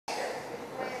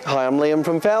Hi, I'm Liam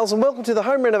from Fowles and welcome to the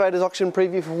Home Renovators auction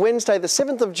preview for Wednesday the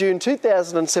 7th of June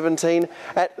 2017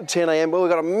 at 10 a.m. Well, we've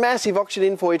got a massive auction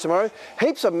in for you tomorrow.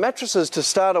 Heaps of mattresses to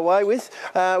start away with.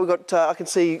 We've got, I can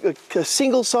see a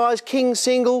single size, king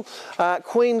single,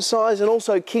 queen size and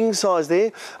also king size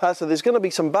there. So there's going to be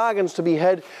some bargains to be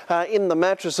had in the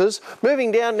mattresses.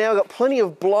 Moving down now, we've got plenty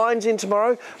of blinds in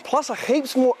tomorrow, plus a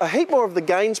heap more of the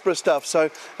Gainsborough stuff. So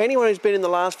anyone who's been in the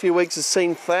last few weeks has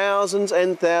seen thousands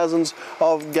and thousands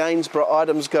of Gainsborough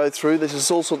items go through. This is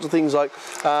all sorts of things like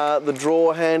the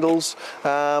drawer handles,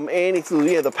 anything,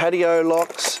 yeah, the patio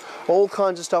locks, all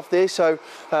kinds of stuff there. So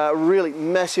really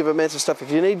massive amounts of stuff.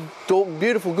 If you need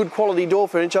beautiful, good quality door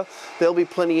furniture, there'll be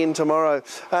plenty in tomorrow.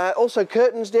 Also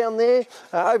curtains down there.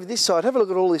 Over this side, have a look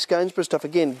at all this Gainsborough stuff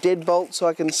again. Deadbolts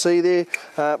I can see there,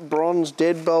 bronze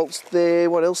deadbolts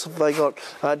there. What else have they got?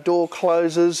 Door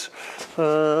closers.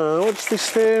 What's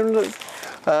this there?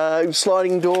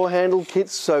 Sliding door handle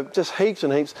kits, so just heaps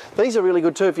and heaps. These are really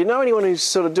good too. If you know anyone who's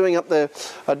sort of doing up a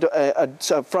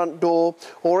front door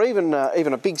or even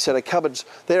a big set of cupboards,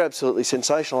 they're absolutely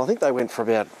sensational. I think they went for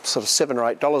about sort of $7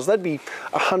 or $8. That'd be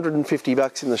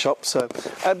 $150 in the shop, so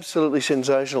absolutely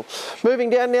sensational.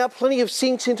 Moving down now, plenty of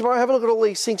sinks in tomorrow. Have a look at all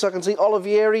these sinks. I can see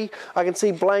Olivieri, I can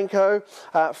see Blanco,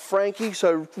 Frankie,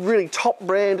 so really top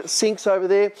brand sinks over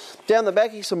there. Down the back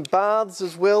here, some baths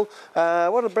as well.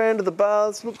 What a brand of the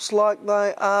baths? Looks like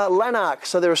they are Lanark,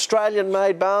 so they're Australian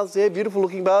made baths there, beautiful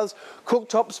looking baths.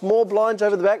 Cooktops, more blinds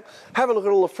over the back. Have a look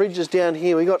at all the fridges down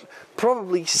here. We've got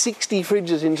probably 60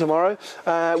 fridges in tomorrow.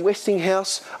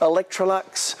 Westinghouse,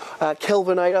 Electrolux,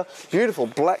 Kelvinator, beautiful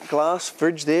black glass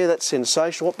fridge there. That's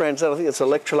sensational. What brand's that? I think it's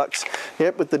Electrolux.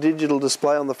 Yep, with the digital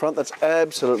display on the front. That's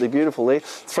absolutely beautiful there.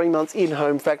 3 months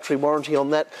in-home factory warranty on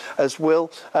that as well.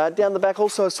 Down the back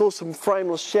also I saw some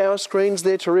frameless shower screens.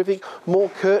 They're terrific. More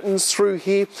curtains through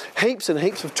here. Heaps and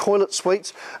heaps of toilet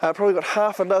suites. Probably got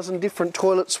half a dozen different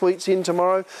toilet suites in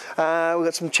tomorrow. We've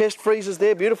got some chest freezers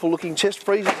there. Beautiful looking chest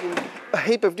freezers in a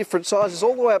heap of different sizes,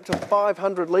 all the way up to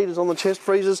 500 litres on the chest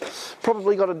freezers.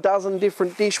 Probably got a dozen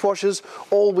different dishwashers,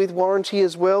 all with warranty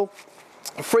as well.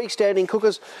 Freestanding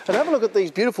cookers, and have a look at these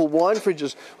beautiful wine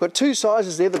fridges. We've got two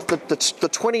sizes there, the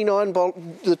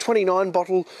 29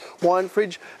 bottle wine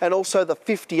fridge and also the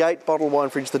 58 bottle wine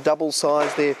fridge, the double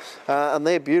size there, and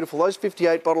they're beautiful. Those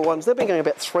 58 bottle ones, they've been going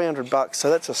about $300, so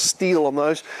that's a steal on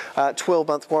those.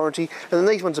 12-month warranty, and then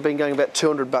these ones have been going about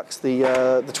 $200,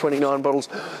 the 29 bottles.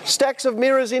 Stacks of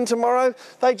mirrors in tomorrow.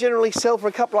 They generally sell for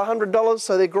a couple of $100,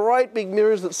 so they're great big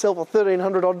mirrors that sell for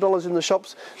 $1,300 odd in the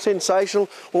shops. Sensational.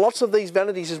 Lots of these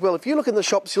vanities as well. If you look in the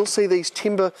shops, you'll see these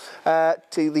timber,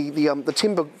 the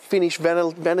timber finish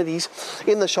vanities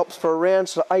in the shops for around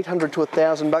sort of $800 to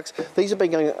 $1,000. These have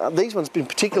been going. These ones in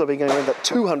particular have been going around that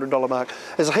 $200 mark.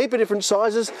 There's a heap of different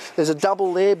sizes. There's a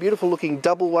double there, beautiful looking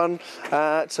double one.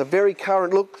 It's a very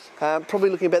current look. Probably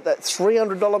looking about that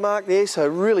 $300 mark there. So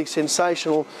really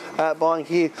sensational buying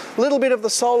here. A little bit of the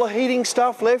solar heating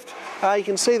stuff left. You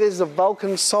can see there's a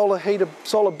Vulcan solar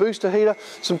booster heater.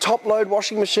 Some top load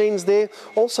washing machines there.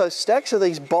 Also stacks of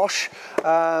these Bosch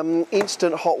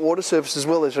instant hot water service as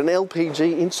well. There's an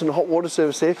LPG instant hot water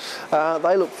service there.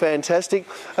 They look fantastic.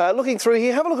 Looking through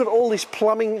here, have a look at all this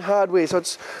plumbing hardware. So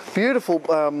it's beautiful.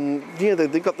 Yeah,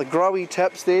 they've got the Growy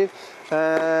taps there.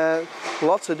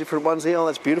 Lots of different ones there. Oh,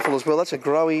 that's beautiful as well. That's a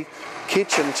Growy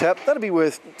kitchen tap. That'd be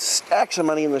worth stacks of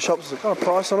money in the shops. There's got a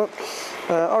price on it.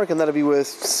 I reckon that'd be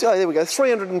worth, oh, there we go,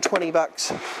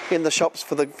 $320 in the shops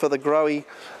for the Growy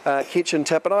kitchen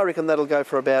tap, and I reckon that'll go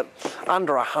for about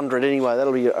under $100 anyway.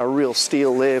 That'll be a real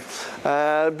steal there.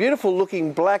 Beautiful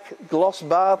looking black gloss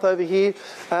bath over here.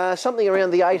 Something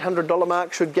around the $800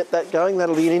 mark should get that going.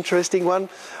 That'll be an interesting one.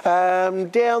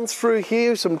 Down through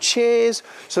here, some chairs,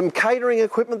 some catering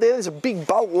equipment there. There's a big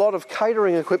bulk lot of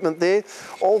catering equipment there.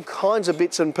 All kinds of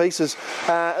bits and pieces.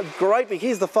 Great big.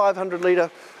 Here's the 500 litre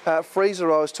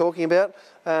freezer I was talking about.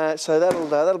 So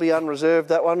that'll be unreserved,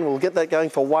 that one. We'll get that going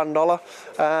for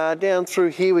 $1. Down through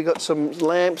here we got some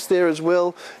lamps there as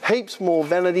well. Heaps more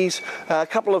vanities. A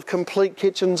couple of complete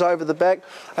kitchens over the back.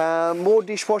 More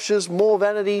dishwashers, more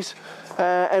vanities.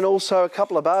 And also a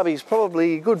couple of barbecues,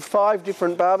 probably a good 5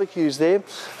 different barbecues there.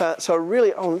 So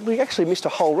really, oh, we actually missed a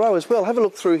whole row as well. Have a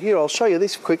look through here, I'll show you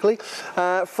this quickly.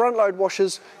 Front load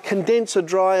washers, condenser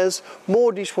dryers,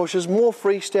 more dishwashers, more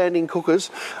freestanding cookers,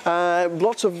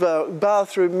 lots of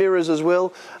bathroom mirrors as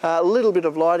well, a little bit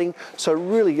of lighting. So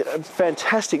really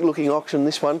fantastic looking auction,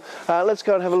 this one. Let's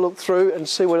go and have a look through and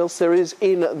see what else there is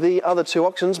in the other two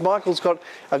auctions. Michael's got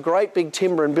a great big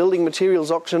timber and building materials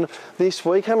auction this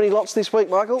week. How many lots this week,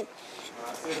 Michael?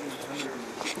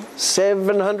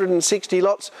 760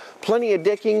 lots, plenty of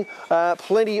decking,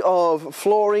 plenty of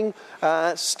flooring,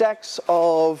 stacks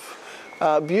of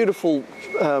beautiful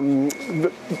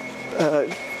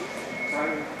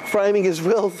framing as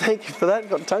well. Thank you for that,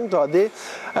 got tongue-tied there.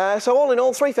 So all in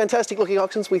all, 3 fantastic looking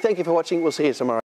auctions. We thank you for watching. We'll see you tomorrow.